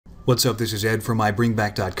What's up, this is Ed from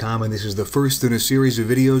mybringback.com, and this is the first in a series of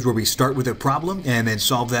videos where we start with a problem and then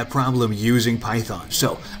solve that problem using Python.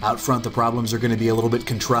 So, out front the problems are going to be a little bit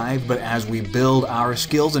contrived, but as we build our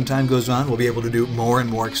skills and time goes on, we'll be able to do more and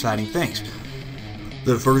more exciting things.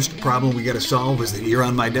 The first problem we got to solve is that here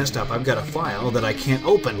on my desktop I've got a file that I can't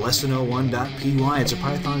open, lesson01.py. It's a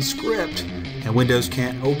Python script, and Windows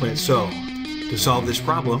can't open it. So, to solve this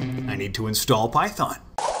problem, I need to install Python.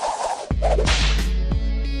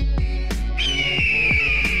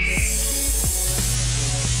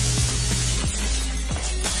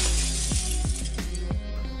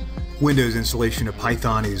 Windows installation of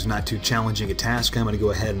Python is not too challenging a task. I'm going to go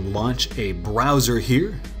ahead and launch a browser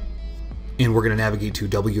here, and we're going to navigate to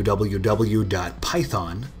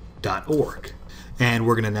www.python.org, and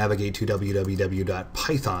we're going to navigate to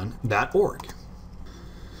www.python.org.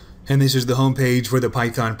 And this is the homepage for the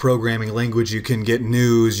Python programming language. You can get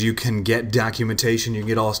news, you can get documentation, you can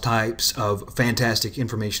get all types of fantastic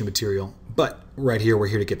information material. But right here, we're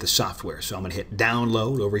here to get the software. So I'm going to hit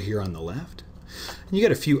download over here on the left. And you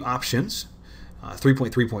get a few options.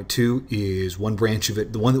 3.3.2 is one branch of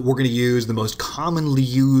it. The one that we're going to use, the most commonly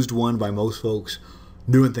used one by most folks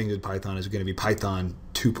doing things with Python, is going to be Python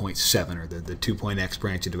 2.7, or the 2.x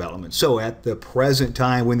branch of development. So at the present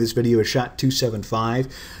time when this video is shot, 2.7.5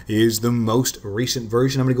 is the most recent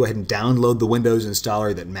version. I'm going to go ahead and download the Windows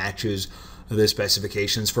installer that matches the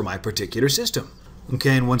specifications for my particular system.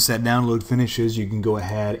 Okay, and once that download finishes, you can go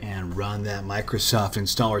ahead and run that Microsoft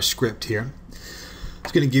installer script here.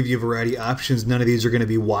 It's going to give you a variety of options. None of these are going to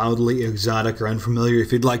be wildly exotic or unfamiliar.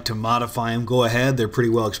 If you'd like to modify them, go ahead. They're pretty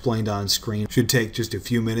well explained on screen. Should take just a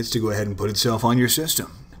few minutes to go ahead and put itself on your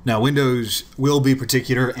system. Now, Windows will be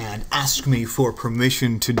particular and ask me for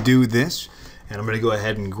permission to do this. And I'm going to go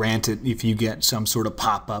ahead and grant it if you get some sort of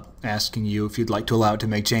pop-up asking you if you'd like to allow it to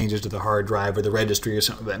make changes to the hard drive or the registry or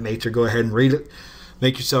something of that nature. Go ahead and read it.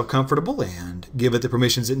 Make yourself comfortable and give it the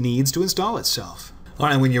permissions it needs to install itself. All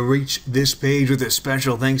right, when you reach this page with a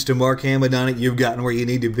special thanks to Mark Hammond on it, you've gotten where you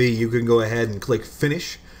need to be. You can go ahead and click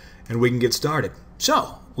Finish, and we can get started.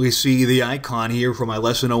 So, we see the icon here for my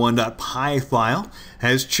lesson01.py file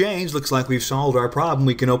has changed. Looks like we've solved our problem.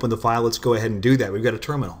 We can open the file. Let's go ahead and do that. We've got a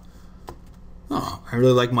terminal. Oh, I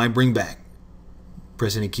really like mybringback.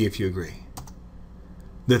 Press any key if you agree.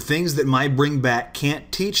 The things that mybringback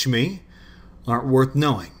can't teach me aren't worth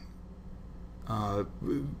knowing.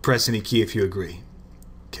 Press any key if you agree.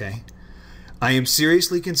 Okay. I am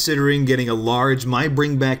seriously considering getting a large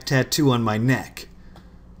mybringback tattoo on my neck.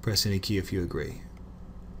 Press any key if you agree.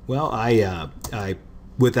 Well,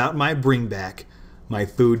 without mybringback, my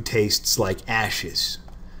food tastes like ashes.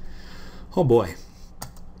 Oh boy.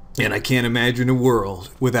 And I can't imagine a world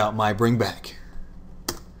without mybringback.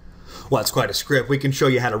 Well, it's quite a script. We can show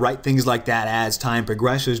you how to write things like that as time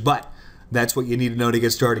progresses, but that's what you need to know to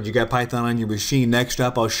get started. You got Python on your machine. Next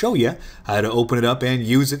up, I'll show you how to open it up and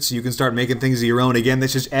use it so you can start making things of your own. Again,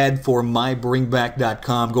 this is Ed for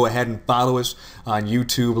mybringback.com. Go ahead and follow us on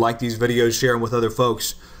YouTube. Like these videos, share them with other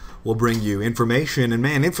folks. We'll bring you information, and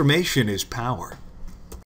man, information is power.